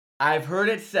I've heard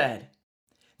it said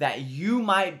that you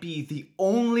might be the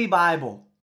only Bible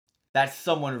that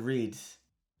someone reads.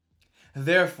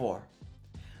 Therefore,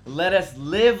 let us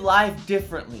live life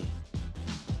differently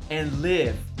and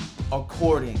live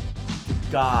according to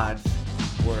God's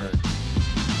Word.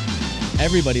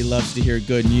 Everybody loves to hear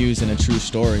good news and a true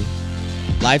story.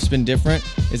 Life's Been Different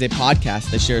is a podcast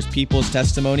that shares people's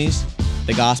testimonies,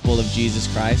 the gospel of Jesus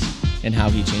Christ, and how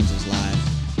he changes lives.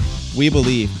 We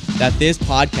believe that this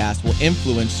podcast will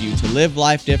influence you to live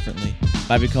life differently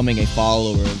by becoming a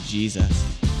follower of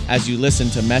Jesus. As you listen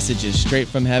to messages straight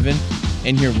from heaven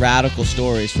and hear radical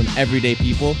stories from everyday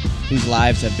people whose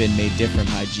lives have been made different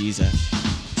by Jesus.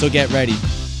 So get ready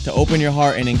to open your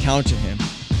heart and encounter him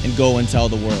and go and tell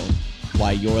the world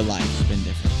why your life's been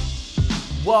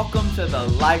different. Welcome to the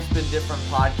Life's Been Different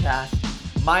podcast.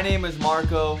 My name is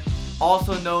Marco,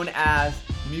 also known as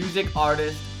music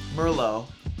artist Merlot,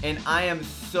 and I am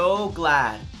so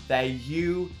glad that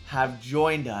you have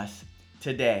joined us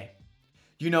today.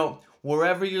 You know,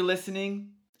 wherever you're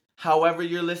listening, however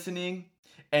you're listening,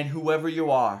 and whoever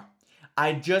you are,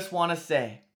 I just want to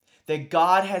say that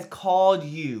God has called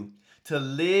you to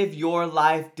live your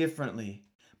life differently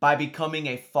by becoming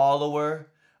a follower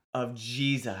of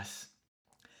Jesus,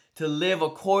 to live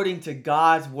according to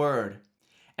God's word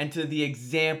and to the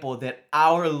example that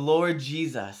our Lord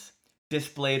Jesus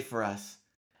displayed for us.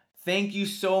 Thank you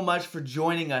so much for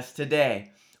joining us today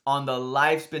on the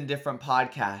Life's Been Different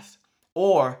podcast.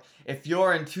 Or if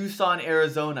you're in Tucson,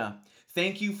 Arizona,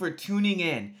 thank you for tuning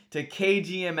in to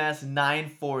KGMS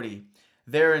 940.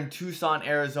 There in Tucson,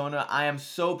 Arizona, I am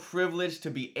so privileged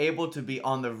to be able to be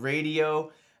on the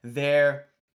radio there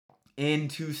in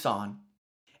Tucson.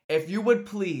 If you would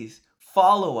please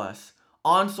follow us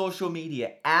on social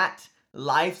media at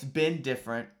Life's Been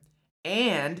Different,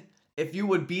 and if you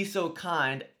would be so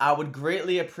kind, I would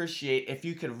greatly appreciate if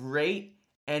you could rate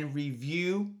and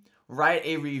write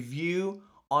a review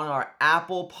on our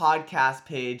Apple podcast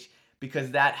page,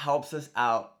 because that helps us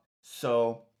out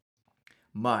so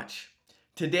much.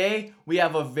 Today, we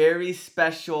have a very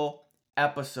special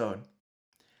episode.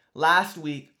 Last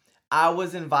week, I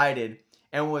was invited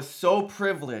and was so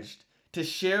privileged to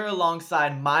share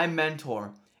alongside my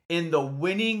mentor in the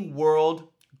Winning World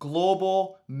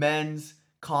Global Men's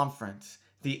Conference,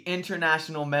 the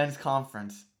International Men's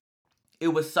Conference. It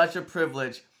was such a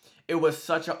privilege. It was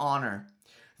such an honor.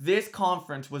 This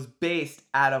conference was based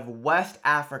out of West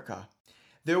Africa.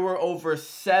 There were over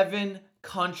 7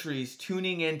 countries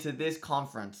tuning into this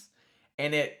conference,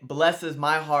 and it blesses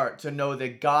my heart to know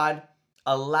that God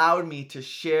allowed me to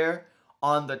share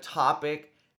on the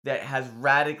topic that has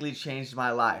radically changed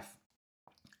my life.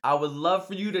 I would love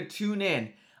for you to tune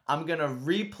in. I'm going to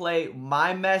replay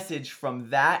my message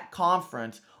from that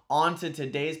conference onto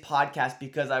today's podcast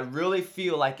because I really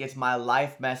feel like it's my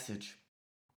life message.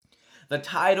 The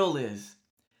title is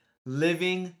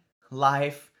Living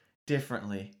Life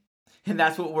Differently. And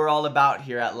that's what we're all about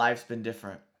here at Life's Been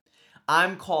Different.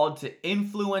 I'm called to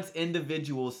influence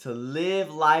individuals to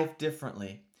live life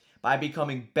differently by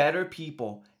becoming better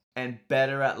people and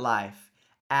better at life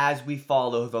as we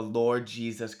follow the Lord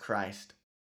Jesus Christ.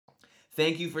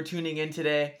 Thank you for tuning in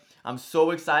today. I'm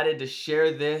so excited to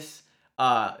share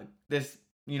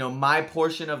my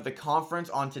portion of the conference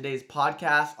on today's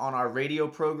podcast on our radio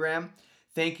program.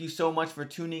 Thank you so much for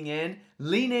tuning in.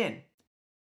 Lean in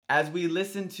as we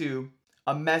listen to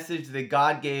a message that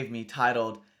God gave me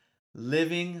titled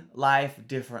Living Life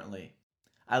Differently.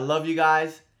 I love you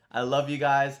guys. I love you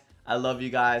guys. I love you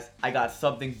guys. I got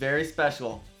something very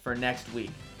special for next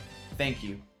week. Thank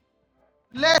you.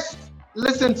 Let's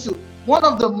listen to one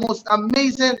of the most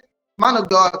amazing man of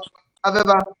God I've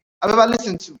ever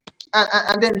listened to,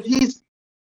 and then he's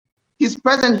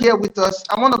present here with us.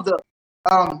 I'm one of the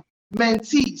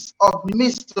mentees of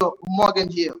Mr.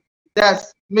 Morgan here.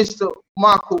 That's Mr.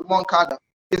 Marco Moncada.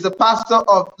 He's a pastor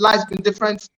of Life's Been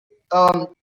Different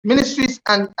Ministries,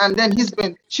 and then he's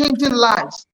been changing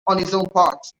lives on his own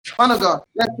part. Man of God,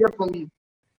 let's hear from you.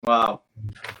 Wow.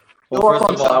 Well,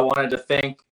 first of all, I wanted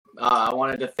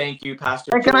to thank you,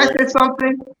 Pastor. And can I say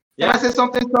something? Yeah. Can I say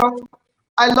something, sir?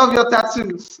 I love your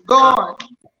tattoos. Go on.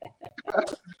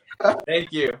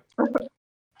 Thank you.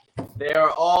 They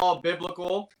are all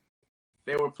biblical.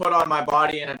 They were put on my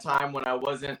body in a time when I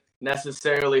wasn't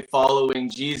necessarily following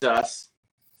Jesus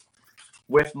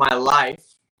with my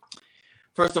life.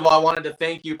 First of all, I wanted to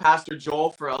thank you, Pastor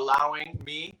Joel, for allowing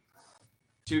me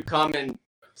to come and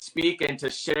speak and to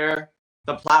share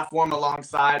the platform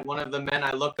alongside one of the men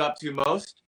I look up to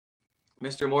most,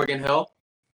 Mr. Morgan Hill.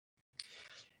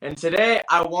 And today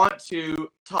I want to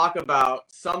talk about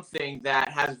something that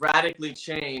has radically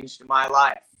changed my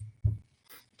life.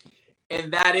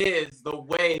 and that is the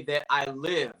way that I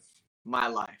live my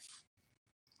life.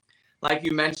 Like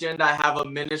you mentioned, I have a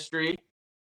ministry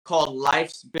called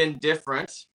Life's Been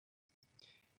Different.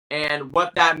 And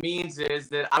what that means is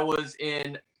that I was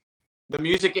in the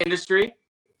music industry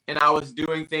and I was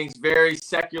doing things very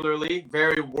secularly,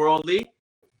 very worldly.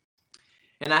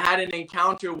 And I had an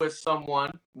encounter with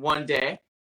someone one day,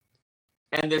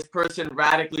 and this person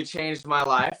radically changed my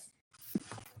life.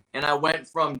 And I went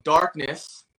from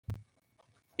darkness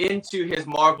into his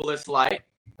marvelous light.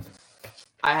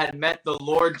 I had met the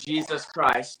Lord Jesus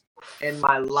Christ, and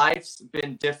my life's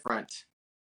been different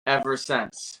ever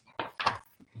since.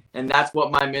 And that's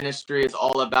what my ministry is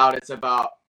all about. It's about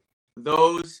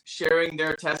those sharing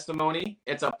their testimony.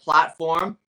 It's a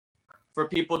platform for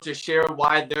people to share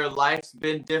why their life's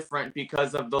been different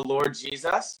because of the Lord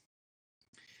Jesus.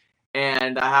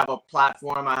 And I have a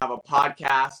platform, I have a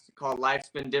podcast called Life's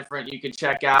Been Different. You can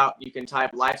check out, you can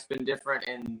type Life's Been Different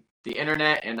in the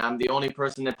internet, and I'm the only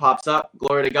person that pops up.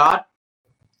 Glory to God.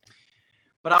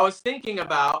 But I was thinking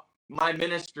about my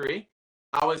ministry.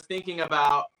 I was thinking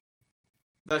about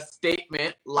the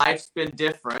statement, Life's Been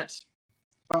Different.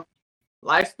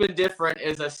 Life's Been Different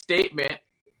is a statement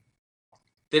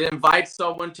that invites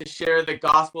someone to share the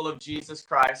gospel of Jesus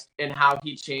Christ and how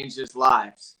he changes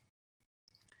lives.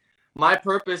 My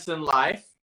purpose in life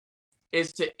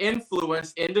is to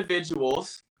influence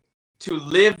individuals to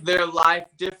live their life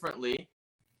differently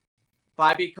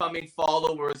by becoming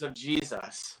followers of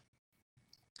Jesus.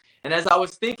 And as I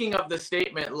was thinking of the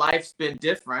statement, life's been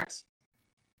different,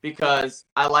 because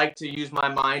I like to use my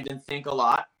mind and think a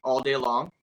lot all day long,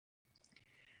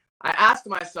 I asked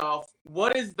myself,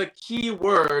 what is the key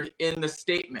word in the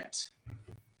statement?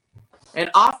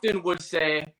 And often would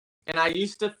say, and I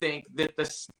used to think that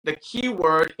the key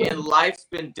word in life's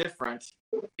been different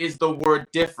is the word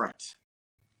different.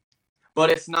 But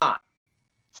it's not.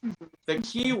 The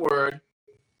key word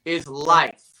is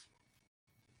life.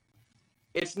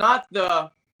 It's not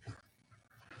the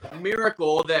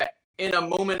miracle that in a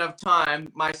moment of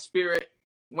time, my spirit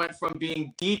went from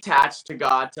being detached to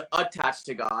God to attached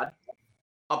to God,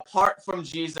 apart from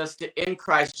Jesus to in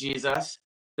Christ Jesus,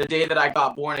 the day that I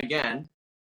got born again.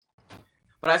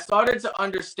 But I started to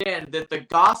understand that the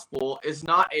gospel is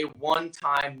not a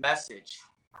one-time message,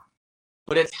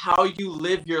 but it's how you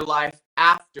live your life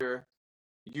after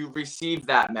you receive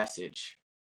that message.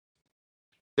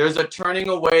 There's a turning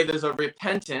away, there's a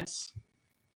repentance,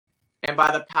 and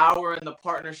by the power and the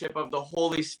partnership of the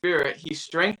Holy Spirit, he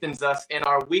strengthens us in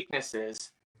our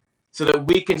weaknesses so that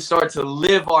we can start to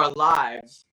live our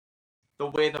lives the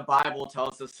way the Bible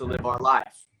tells us to live our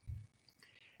life.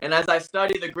 And as I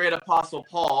study the great apostle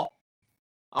Paul,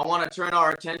 I want to turn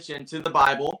our attention to the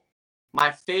Bible.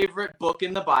 My favorite book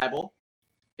in the Bible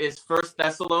is 1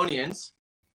 Thessalonians.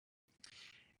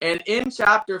 And in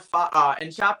chapter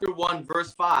 1,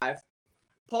 verse 5,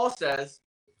 Paul says,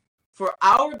 "For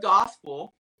our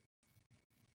gospel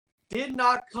did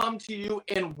not come to you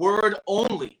in word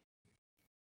only."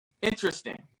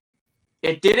 Interesting.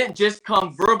 It didn't just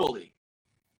come verbally,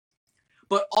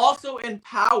 but also in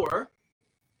power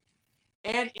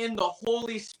and in the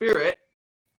Holy Spirit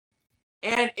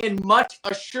and in much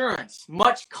assurance,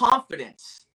 much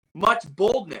confidence, much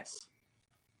boldness.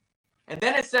 And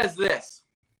then it says this,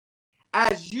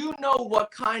 "As you know what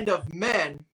kind of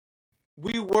men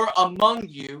we were among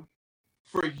you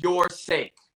for your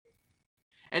sake."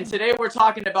 And today we're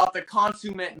talking about the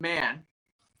consummate man,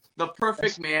 the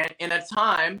perfect man, in a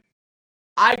time.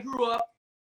 I grew up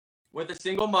with a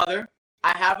single mother.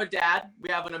 I have a dad. We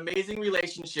have an amazing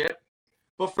relationship.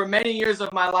 But for many years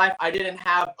of my life, I didn't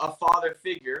have a father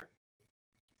figure.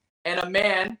 And a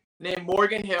man named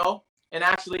Morgan Hill, and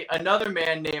actually another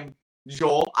man named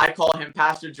Joel, I call him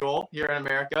Pastor Joel here in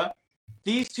America.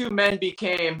 These two men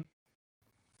became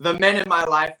the men in my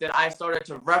life that I started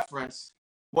to reference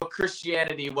what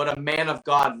Christianity, what a man of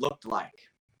God looked like.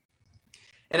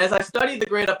 And as I studied the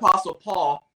great apostle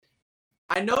Paul,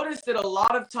 I noticed that a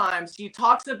lot of times he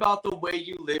talks about the way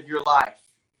you live your life.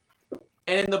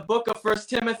 And in the book of 1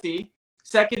 Timothy,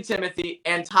 2 Timothy,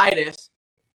 and Titus,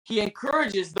 he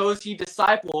encourages those he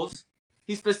disciples.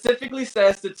 He specifically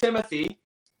says to Timothy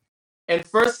in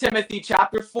 1 Timothy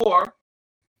chapter 4,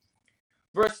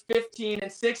 verse 15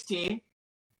 and 16,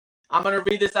 I'm going to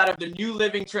read this out of the New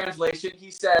Living Translation.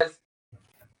 He says,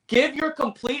 "Give your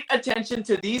complete attention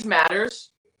to these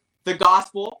matters, the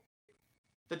gospel,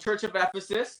 the church of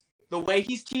Ephesus, the way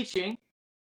he's teaching."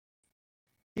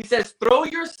 He says, "Throw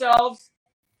yourselves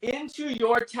into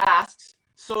your tasks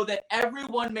so that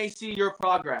everyone may see your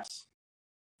progress."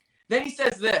 Then he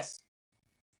says this,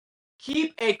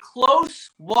 "Keep a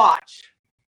close watch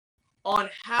on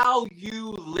how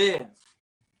you live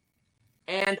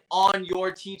and on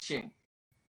your teaching.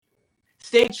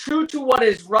 Stay true to what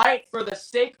is right for the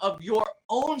sake of your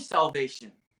own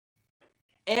salvation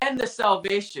and the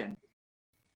salvation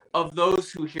of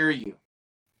those who hear you.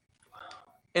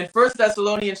 In 1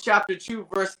 Thessalonians chapter 2,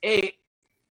 verse 8,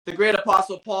 the great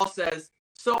apostle Paul says,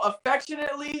 "So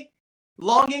affectionately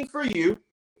longing for you,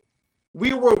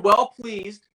 we were well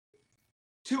pleased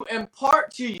to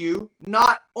impart to you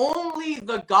not only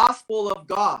the gospel of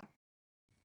God,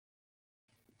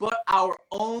 but our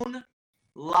own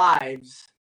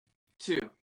lives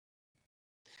too."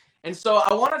 And so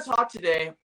I want to talk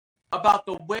today about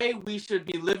the way we should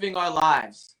be living our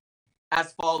lives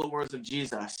as followers of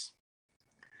Jesus.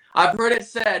 I've heard it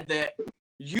said that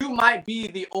you might be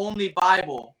the only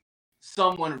Bible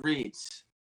someone reads.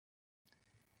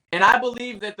 And I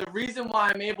believe that the reason why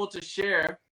I'm able to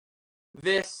share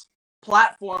this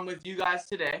platform with you guys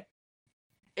today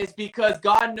is because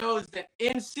God knows that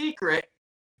in secret,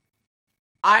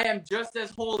 I am just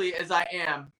as holy as I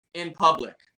am in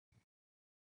public.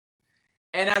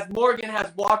 And as Morgan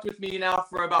has walked with me now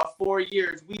for about 4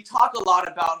 years, we talk a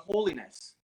lot about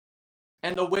holiness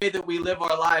and the way that we live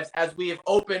our lives as we have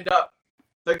opened up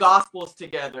the Gospels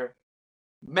together,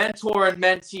 mentor and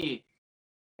mentee,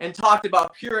 and talked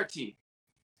about purity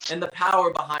and the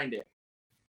power behind it.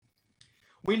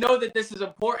 We know that this is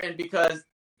important because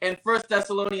in 1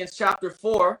 Thessalonians chapter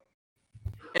 4,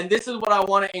 and this is what I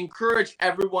want to encourage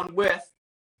everyone with,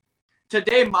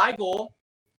 today my goal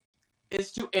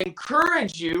is to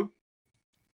encourage you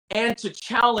and to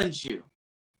challenge you.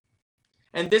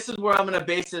 And this is where I'm going to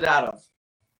base it out of.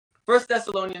 1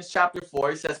 Thessalonians chapter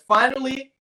 4, he says,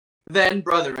 "Finally, then,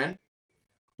 brethren,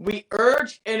 we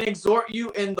urge and exhort you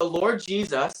in the Lord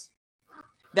Jesus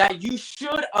that you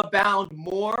should abound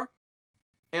more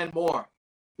and more,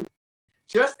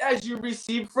 just as you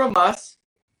received from us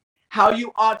how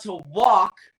you ought to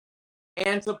walk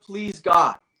and to please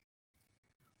God.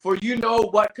 For you know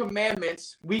what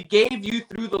commandments we gave you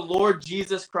through the Lord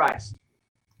Jesus Christ.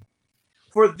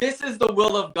 For this is the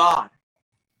will of God,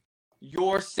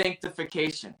 your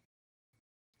sanctification."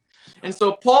 And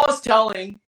so Paul is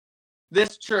telling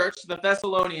this church, the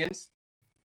Thessalonians,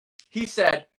 he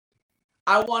said,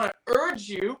 I want to urge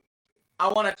you, I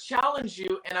want to challenge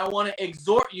you, and I want to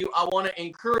exhort you, I want to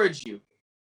encourage you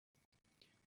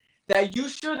that you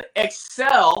should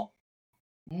excel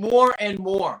more and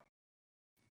more.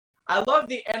 I love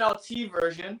the NLT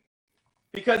version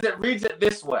because it reads it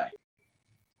this way.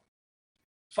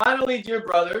 "Finally, dear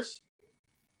brothers,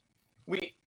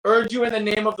 we urge you in the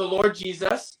name of the Lord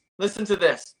Jesus," listen to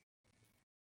this,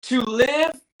 "to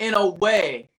live in a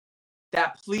way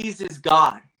that pleases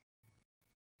God,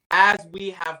 as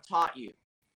we have taught you."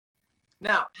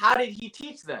 Now, how did he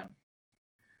teach them?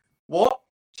 Well,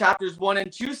 chapters 1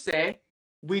 and 2 say,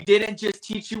 we didn't just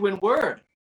teach you in word,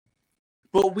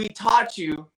 but we taught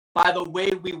you by the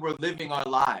way we were living our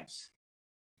lives.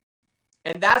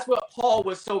 And that's what Paul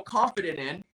was so confident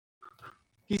in.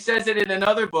 He says it in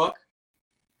another book,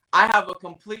 "I have a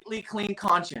completely clean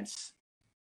conscience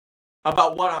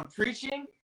about what I'm preaching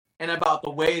and about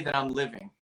the way that I'm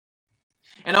living."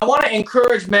 And I want to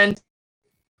encourage men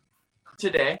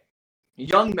today,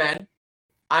 young men,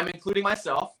 I'm including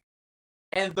myself,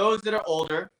 and those that are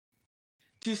older,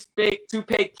 to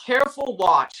pay careful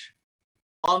watch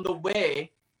on the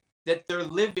way that they're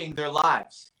living their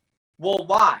lives. Well,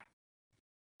 why?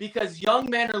 Because young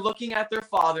men are looking at their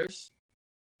fathers,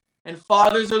 and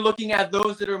fathers are looking at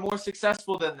those that are more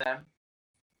successful than them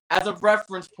as a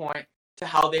reference point to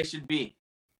how they should be.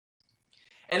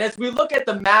 And as we look at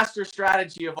the master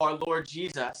strategy of our Lord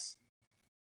Jesus,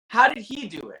 how did he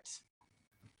do it?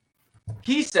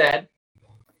 He said,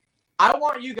 I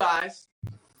want you guys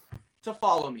to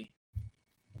follow me.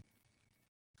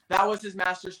 That was his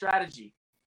master strategy.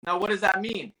 Now, what does that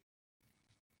mean?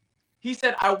 He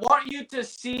said, I want you to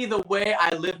see the way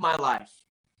I live my life.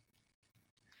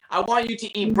 I want you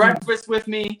to eat breakfast with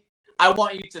me. I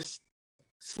want you to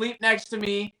sleep next to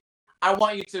me. I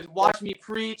want you to watch me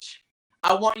preach.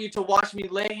 I want you to watch me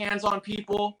lay hands on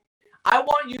people. I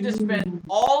want you to spend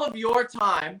all of your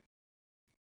time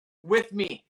with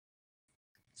me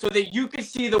so that you can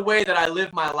see the way that I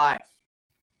live my life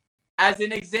as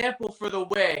an example for the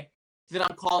way that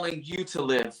I'm calling you to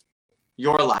live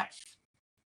your life.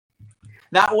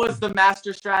 That was the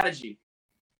master strategy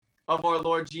of our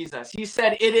Lord Jesus. He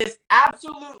said it is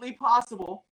absolutely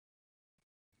possible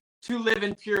to live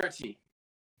in purity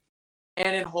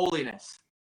and in holiness.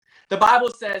 The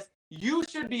Bible says you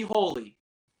should be holy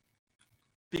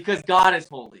because God is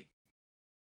holy.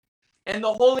 And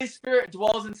the Holy Spirit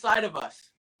dwells inside of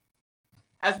us.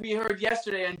 as we heard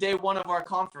yesterday on day one of our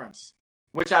conference,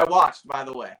 which I watched, by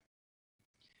the way.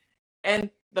 And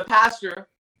the pastor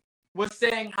was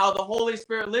saying how the Holy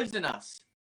Spirit lives in us.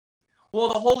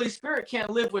 Well, the Holy Spirit can't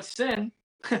live with sin.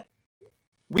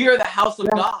 We are the house of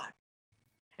God.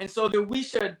 And so that we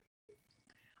should,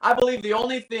 I believe the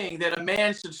only thing that a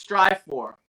man should strive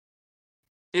for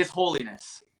is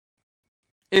holiness,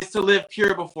 is to live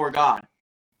pure before God.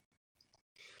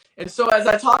 And so as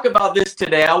I talk about this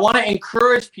today, I want to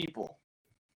encourage people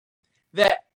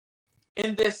that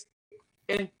in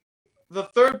the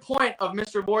third point of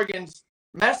Mr. Morgan's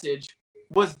message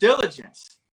was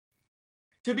diligence.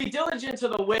 To be diligent to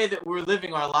the way that we're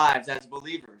living our lives as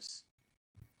believers.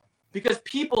 Because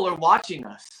people are watching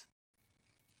us.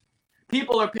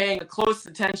 People are paying close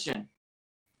attention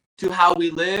to how we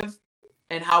live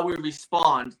and how we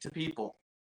respond to people.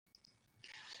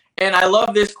 And I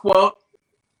love this quote,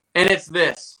 and it's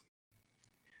this: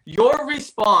 your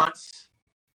response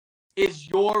is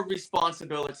your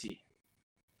responsibility.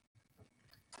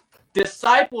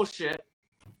 Discipleship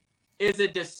is a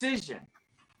decision.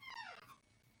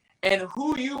 And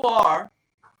who you are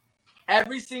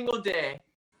every single day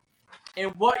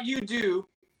and what you do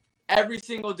every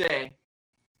single day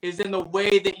is in the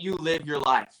way that you live your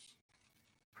life.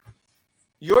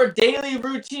 Your daily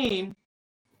routine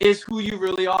is who you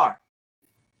really are.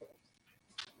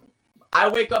 I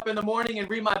wake up in the morning and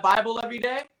read my Bible every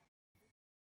day,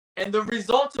 and the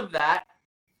result of that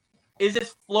is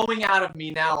it's flowing out of me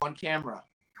now on camera.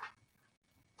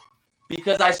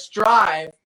 Because I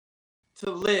strive to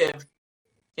live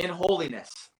in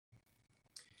holiness.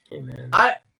 Amen.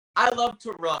 I love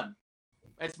to run.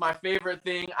 It's my favorite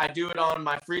thing. I do it on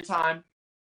my free time.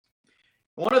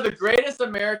 One of the greatest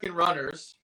American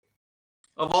runners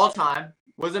of all time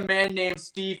was a man named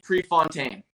Steve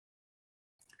Prefontaine.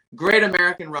 Great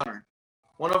American runner.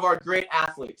 One of our great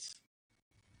athletes.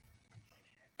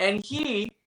 And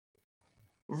he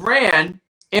ran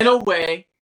in a way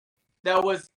that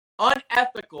was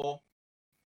unethical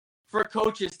for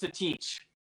coaches to teach.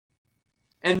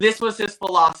 And this was his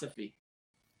philosophy.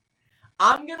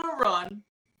 I'm going to run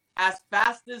as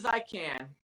fast as I can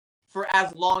for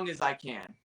as long as I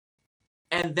can.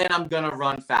 And then I'm going to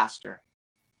run faster.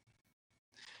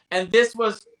 And this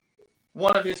was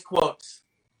one of his quotes.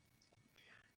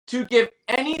 To give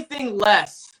anything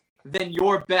less than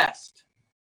your best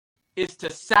is to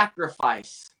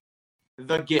sacrifice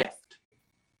the gift.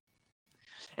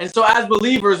 And so as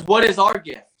believers, what is our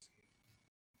gift?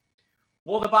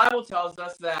 Well, the Bible tells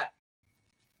us that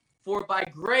for by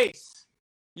grace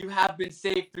you have been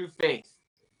saved through faith,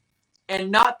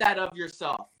 and not that of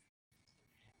yourself.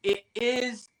 It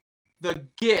is the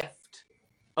gift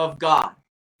of God.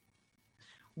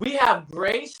 We have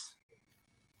grace,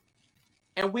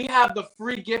 and we have the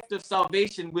free gift of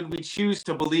salvation when we choose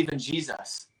to believe in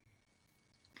Jesus.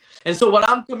 And so what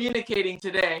I'm communicating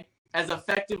today, as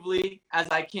effectively as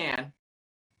I can,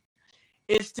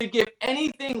 is to give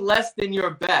anything less than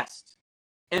your best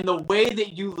in the way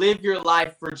that you live your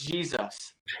life for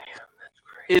Jesus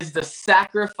is the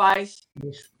sacrifice,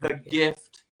 the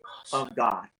gift of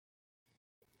God.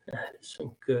 That is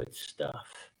some good stuff.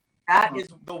 That is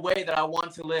the way that I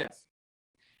want to live.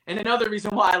 And another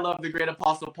reason why I love the great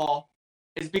Apostle Paul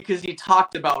is because he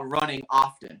talked about running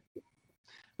often.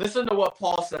 Listen to what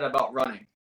Paul said about running.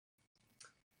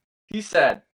 He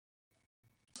said,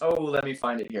 let me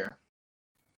find it here.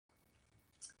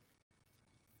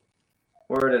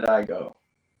 Where did I go?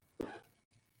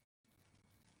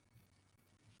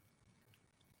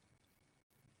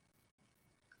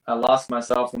 I lost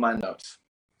myself in my notes.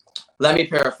 Let me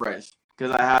paraphrase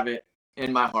because I have it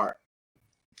in my heart.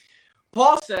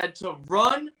 Paul said to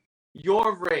run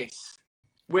your race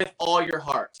with all your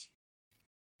heart.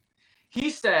 He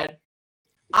said,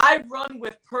 I run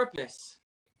with purpose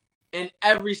in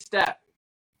every step.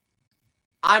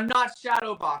 I'm not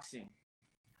shadow boxing.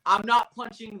 I'm not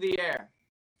punching the air.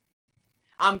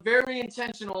 I'm very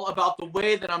intentional about the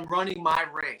way that I'm running my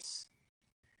race.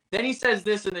 Then he says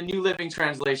this in the New Living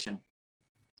Translation.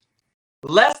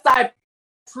 Lest I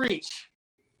preach,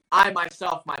 I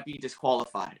myself might be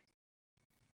disqualified.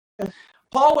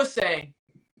 Paul was saying,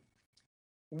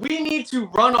 we need to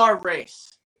run our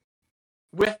race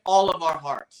with all of our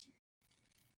hearts.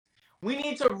 We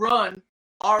need to run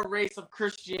our race of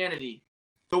Christianity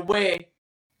the way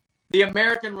the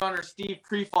American runner Steve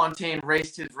Prefontaine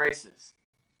raced his races,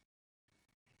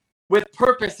 with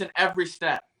purpose in every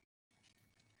step.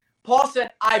 Paul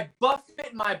said, I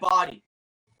buffet my body.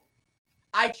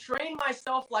 I train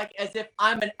myself like as if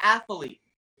I'm an athlete,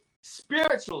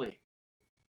 spiritually.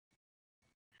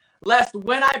 Lest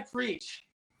when I preach,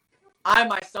 I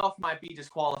myself might be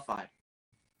disqualified.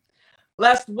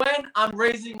 Lest when I'm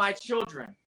raising my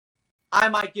children, I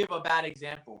might give a bad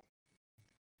example.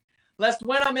 Lest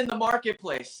when I'm in the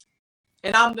marketplace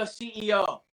and I'm the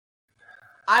CEO,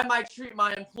 I might treat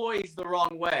my employees the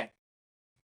wrong way.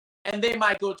 And they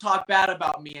might go talk bad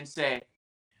about me and say,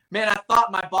 man, I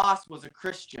thought my boss was a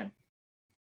Christian.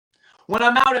 When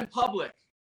I'm out in public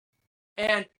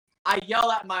and I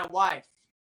yell at my wife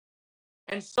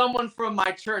and someone from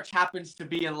my church happens to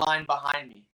be in line behind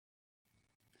me.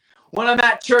 When I'm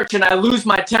at church and I lose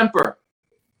my temper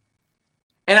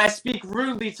and I speak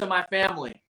rudely to my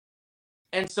family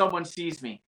and someone sees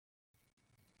me.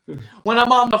 When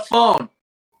I'm on the phone,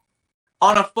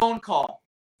 on a phone call,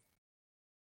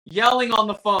 yelling on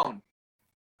the phone,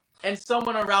 and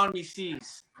someone around me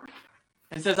sees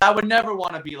and says, I would never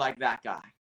want to be like that guy.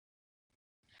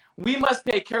 We must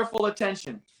pay careful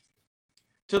attention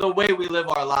to the way we live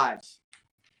our lives.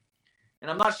 And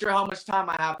I'm not sure how much time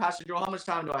I have. Pastor Joel, how much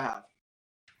time do I have?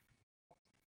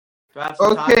 Do I have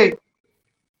some time? Okay,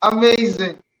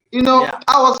 amazing. You know, Yeah.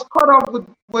 I was caught up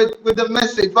with the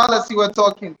message while as you were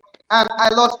talking, and I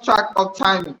lost track of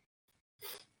timing.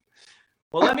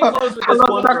 Well, let me close with I this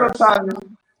lost one track of verse.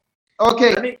 timing.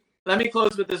 Okay. Let me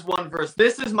close with this one verse.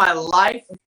 This is my life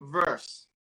verse.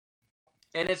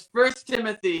 And it's 1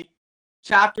 Timothy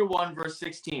chapter 1, verse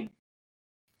 16.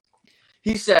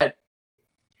 He said,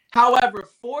 however,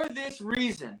 for this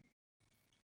reason,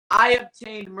 I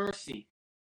obtained mercy,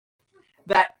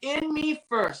 that in me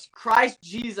first Christ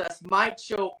Jesus might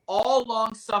show all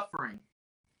long suffering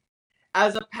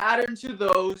as a pattern to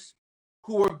those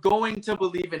who are going to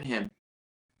believe in him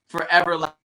for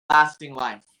everlasting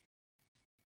life.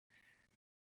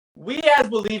 We as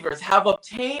believers have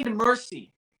obtained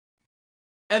mercy,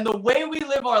 and the way we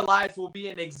live our lives will be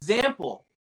an example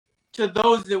to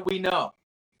those that we know.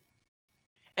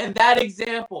 And that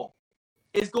example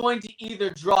is going to either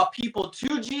draw people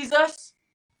to Jesus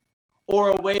or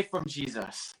away from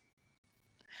Jesus.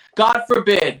 God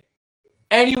forbid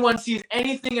anyone sees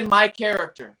anything in my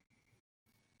character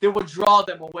that would draw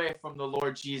them away from the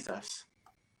Lord Jesus.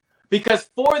 Because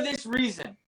for this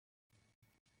reason,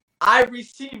 I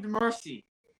received mercy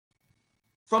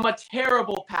from a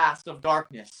terrible past of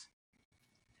darkness,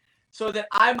 so that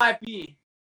I might be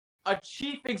a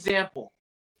chief example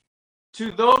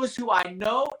to those who I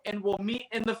know and will meet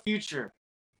in the future,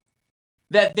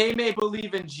 that they may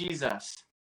believe in Jesus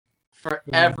for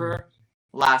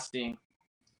everlasting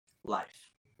life.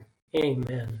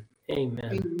 Amen. Amen.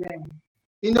 Amen.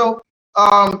 You know,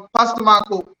 Pastor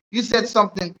Marco, you said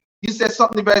something. You said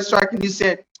something very striking. You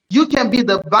said, you can be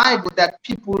the Bible that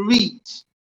people read.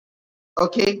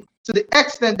 Okay? To the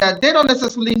extent that they don't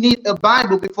necessarily need a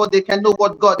Bible before they can know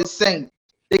what God is saying.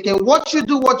 They can watch you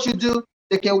do what you do.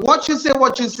 They can watch you say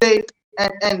what you say.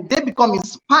 And they become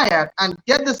inspired and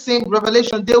get the same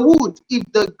revelation they would if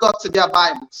they got to their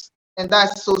Bibles. And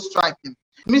that's so striking.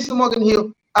 Mr. Morgan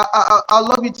Hill, I'd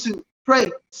love you to pray,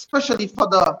 especially for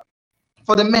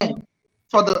the men,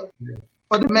 for the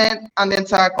men and the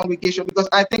entire congregation, because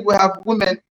I think we have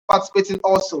women participating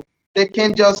also. They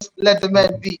can't just let the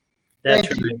men be. That's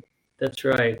Thank right. you. That's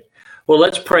right. Well,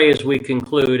 let's pray as we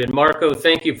conclude. And Marco,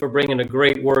 thank you for bringing a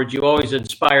great word. You always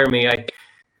inspire me.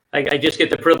 I just get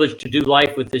the privilege to do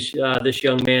life with this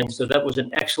young man. So that was an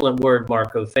excellent word,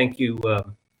 Marco. Thank you.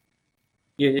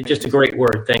 Just a great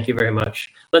word. Thank you very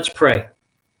much. Let's pray.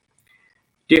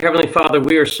 Dear Heavenly Father,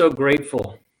 we are so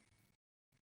grateful.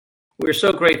 We are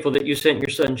so grateful that you sent your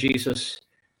son Jesus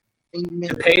Amen.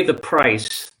 to pay the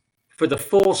price for the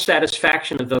full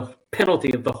satisfaction of the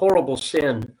penalty of the horrible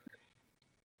sin,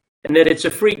 and that it's a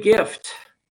free gift.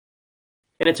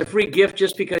 And it's a free gift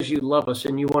just because you love us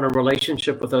and you want a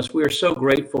relationship with us. We are so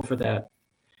grateful for that.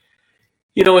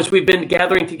 You know, as we've been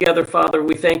gathering together, Father,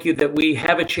 we thank you that we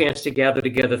have a chance to gather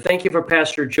together. Thank you for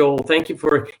Pastor Joel. Thank you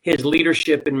for his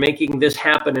leadership in making this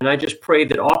happen. And I just pray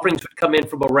that offerings would come in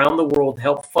from around the world to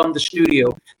help fund the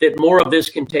studio, that more of this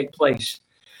can take place.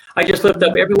 I just lift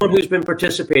up everyone who's been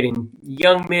participating,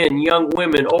 young men, young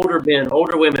women, older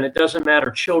women, it doesn't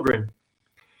matter, children.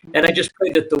 And I just pray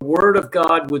that the word of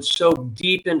God would soak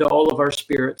deep into all of our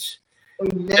spirits,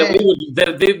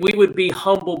 that we would be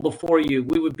humble before you.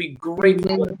 We would be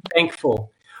grateful and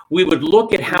thankful. We would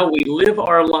look at how we live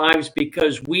our lives,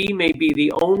 because we may be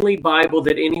the only Bible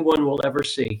that anyone will ever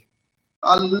see.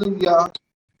 Hallelujah.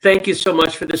 Thank you so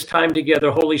much for this time together,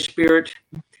 Holy Spirit.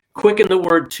 Quicken the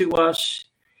word to us.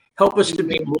 Help us to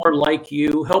be more like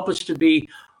you. Help us to be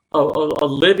a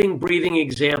living, breathing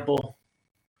example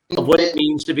of what it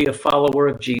means to be a follower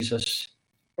of Jesus.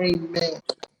 Amen.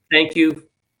 Thank you.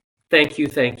 Thank you,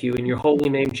 thank you. In your holy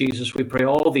name, Jesus, we pray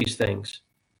all these things.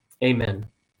 Amen.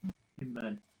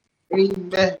 Amen.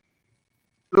 Amen.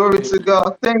 Glory to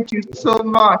God. Thank you so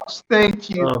much. Thank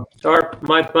you.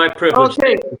 My privilege.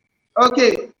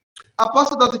 Okay.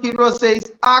 Apostle Dr. Gabriel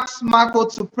says, ask Marco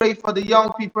to pray for the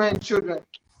young people and children.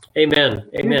 Amen.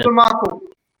 Amen. Mr. Marco,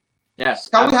 Yes.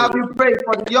 can we absolutely. have you pray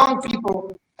for the young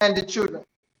people and the children?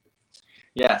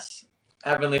 Yes.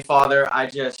 Heavenly Father, I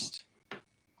just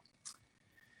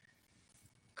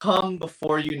come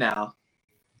before you now,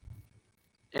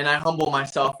 and I humble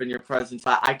myself in your presence.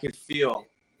 I could feel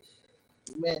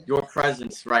Amen. your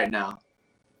presence right now.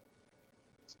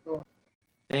 Lord.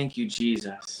 Thank you,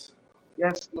 Jesus.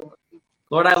 Yes, Lord.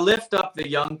 Lord, I lift up the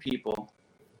young people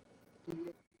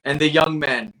and the young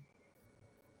men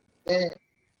Amen.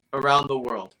 around the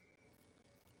world.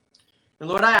 And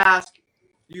Lord, I ask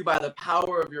you by the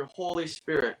power of your Holy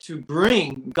Spirit to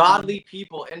bring godly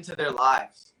people into their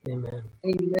lives, Amen.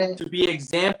 Amen. to be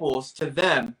examples to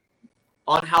them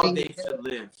on how Amen. they should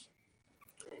live,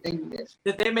 Amen.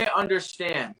 that they may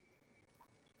understand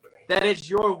that it's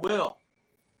your will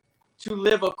to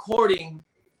live according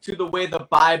to the way the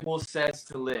Bible says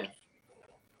to live,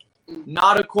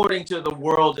 not according to the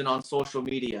world and on social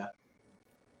media.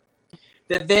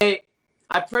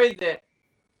 I pray that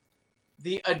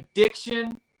the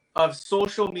addiction of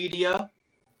social media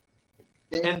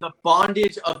and the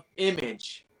bondage of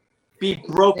image be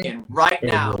broken right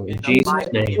now Amen. in In the Jesus'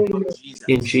 mighty name. name of Jesus.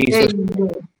 In Jesus'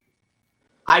 Amen.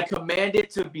 I command it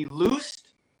to be loosed,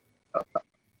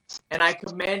 and I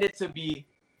command it to be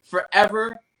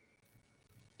forever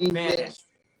vanished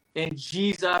in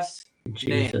Jesus'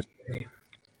 name. name.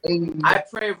 Amen. I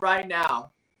pray right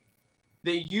now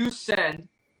that you send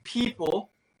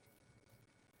people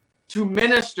to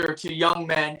minister to young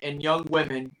men and young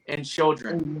women and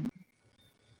children, Amen.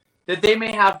 that they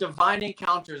may have divine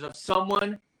encounters of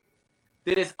someone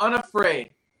that is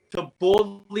unafraid to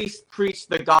boldly preach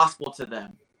the gospel to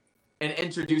them and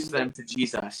introduce them to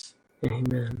Jesus.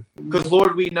 Amen. Because,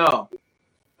 Lord, we know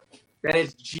that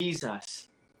it's Jesus.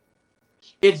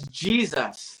 It's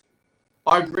Jesus,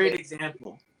 our great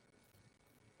example.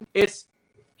 It's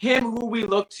him who we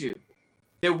look to,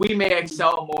 that we may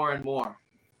excel more and more.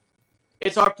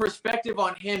 It's our perspective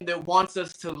on him that wants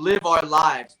us to live our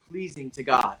lives pleasing to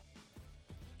God.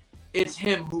 It's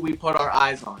him who we put our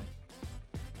eyes on.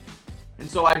 And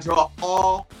so I draw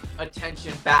all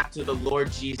attention back to the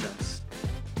Lord Jesus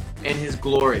and his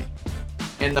glory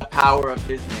and the power of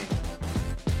his name.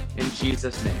 In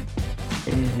Jesus' name.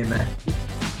 Amen.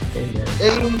 Amen.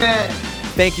 Amen.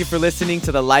 Thank you for listening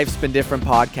to the Life's Been Different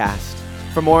podcast.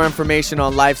 For more information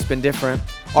on Life's Been Different,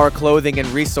 our clothing and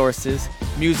resources,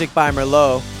 music by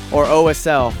Merlot, or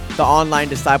OSL, the online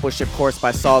discipleship course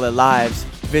by Solid Lives,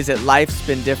 visit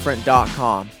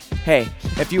lifesbeendifferent.com. Hey,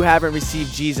 if you haven't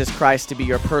received Jesus Christ to be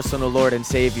your personal Lord and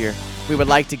Savior, we would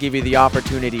like to give you the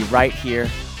opportunity right here,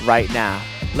 right now.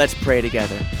 Let's pray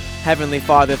together. Heavenly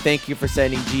Father, thank you for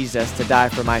sending Jesus to die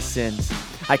for my sins.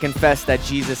 I confess that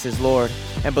Jesus is Lord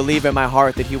and believe in my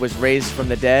heart that he was raised from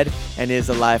the dead and is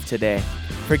alive today.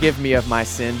 Forgive me of my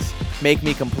sins. Make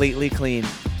me completely clean.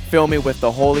 Fill me with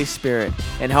the Holy Spirit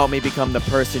and help me become the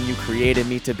person you created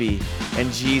me to be.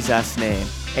 In Jesus' name,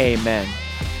 amen.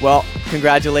 Well,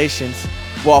 congratulations.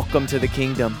 Welcome to the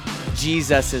kingdom.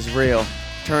 Jesus is real.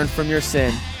 Turn from your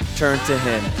sin, turn to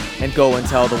him, and go and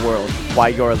tell the world why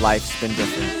your life's been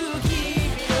different.